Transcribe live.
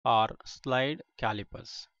are slide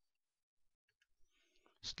calipers.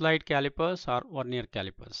 Slide calipers or vernier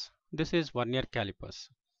calipers. This is vernier calipers.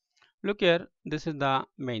 Look here, this is the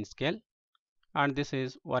main scale and this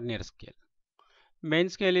is vernier scale. Main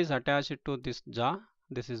scale is attached to this jaw,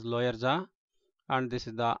 this is lower jaw and this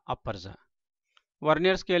is the upper jaw.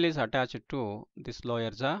 Vernier scale is attached to this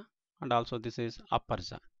lower jaw and also this is upper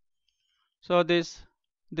jaw. So this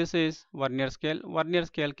is vernier scale. Vernier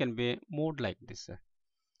scale can be moved like this.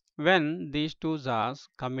 When these two jaws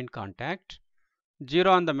come in contact,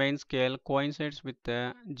 0 on the main scale coincides with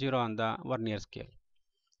 0 on the vernier scale.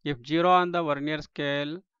 If 0 on the vernier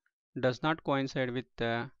scale does not coincide with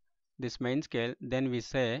this main scale, then we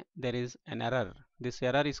say there is an error. This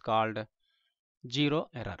error is called zero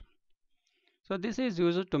error. So this is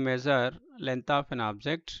used to measure length of an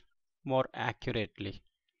object more accurately.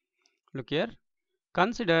 Look here,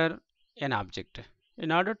 consider an object.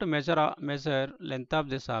 In order to measure length of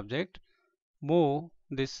this object, move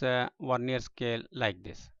this vernier scale like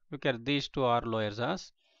this. Look at these two are lower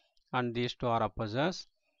jaws and these two are upper jaws.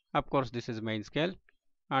 Of course, this is main scale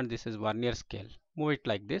and this is vernier scale. Move it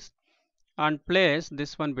like this and place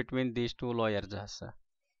this one between these two lower jaws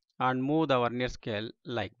and move the vernier scale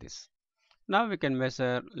like this. Now we can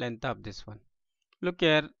measure length of this one. Look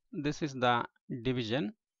here, this is the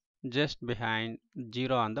division just behind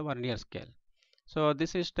 0 on the vernier scale. So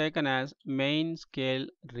this is taken as main scale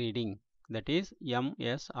reading, that is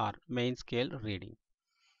MSR, main scale reading.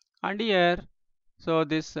 And here, so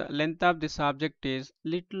this length of this object is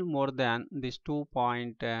little more than this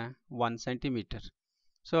 2.1 centimeter.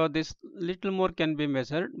 So this little more can be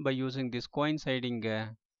measured by using this coinciding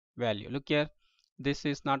value. Look here, this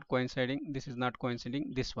is not coinciding, this is not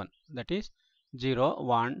coinciding, this one, that is 0,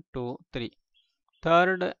 1, 2, 3.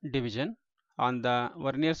 Third division on the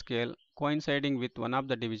vernier scale coinciding with one of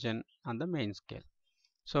the division on the main scale.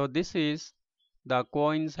 So this is the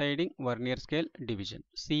coinciding vernier scale division,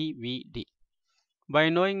 CVD. By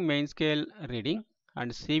knowing main scale reading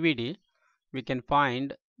and CVD, we can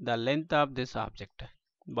find the length of this object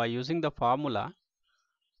by using the formula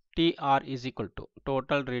TR is equal to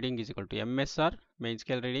total reading is equal to MSR, main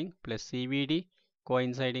scale reading, plus CVD,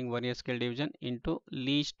 coinciding vernier scale division, into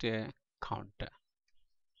least count.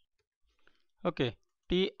 Okay,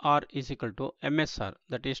 TR is equal to MSR,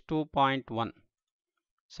 that is 2.1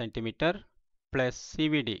 centimeter, plus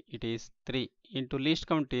CVD, it is 3, into least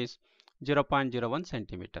count is 0.01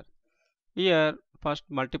 centimeter. Here first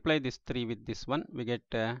multiply this 3 with this one, we get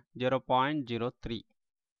 0.03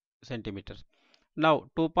 centimeters. Now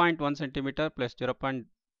 2.1 centimeter plus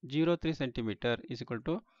 0.03 centimeter is equal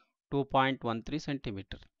to 2.13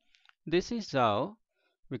 centimeter. This is how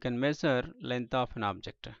we can measure length of an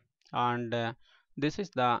object, and this is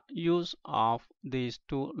the use of these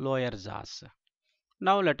two lower jaws.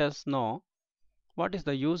 Now let us know what is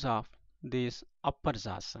the use of these upper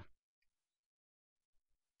jaws.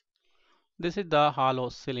 This is the hollow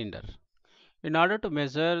cylinder. In order to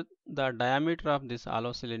measure the diameter of this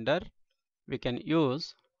hollow cylinder, we can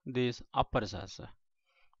use these upper jaws.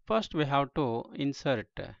 First we have to insert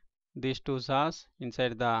these two jaws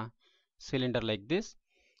inside the cylinder like this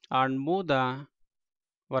and move the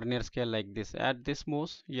vernier scale like this. At this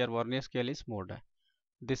moves, here vernier scale is moved.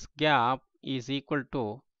 This gap is equal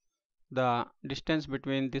to the distance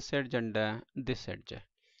between this edge and this edge.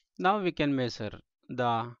 Now we can measure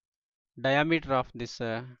the diameter of this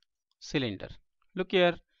cylinder. Look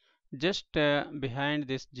here, just behind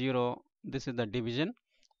this 0, this is the division.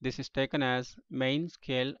 This is taken as main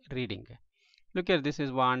scale reading. Look here, this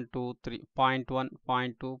is 1, 2, 3, 0.1,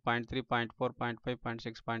 0.2, 0.3, 0.4, 0.5,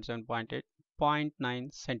 0.6, 0.7, 0.8,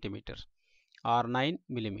 0.9 centimeters or 9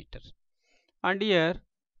 millimeters. And here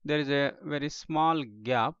there is a very small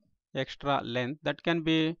gap, extra length, that can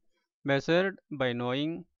be measured by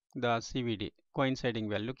knowing the CVD, coinciding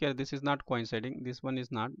value. Look here, this is not coinciding, this one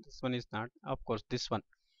is not, this one is not, of course this one.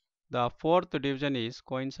 The fourth division is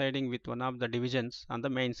coinciding with one of the divisions on the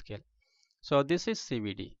main scale. So this is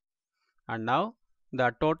CVD. And now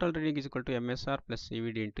the total reading is equal to MSR plus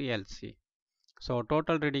CVD into LC. So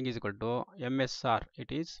total reading is equal to MSR,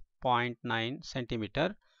 it is 0.9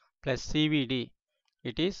 centimeter, plus CVD,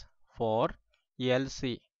 it is 4,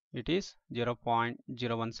 LC, it is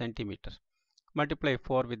 0.01 centimeter. Multiply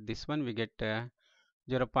 4 with this one, we get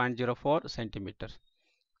 0.04 centimeter.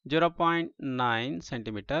 0.9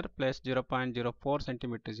 centimeter plus 0.04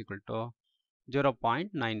 centimeter is equal to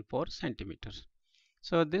 0.94 centimeters.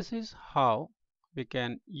 So this is how we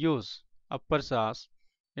can use upper jaws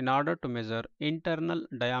in order to measure internal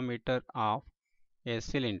diameter of a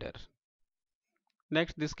cylinder.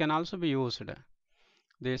 Next, this can also be used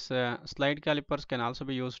This slide calipers can also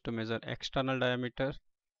be used to measure external diameter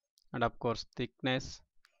and of course thickness,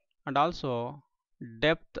 and also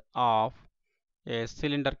depth of a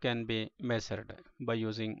cylinder can be measured by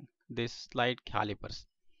using this slide calipers.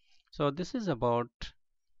 So this is about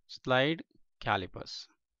slide calipers.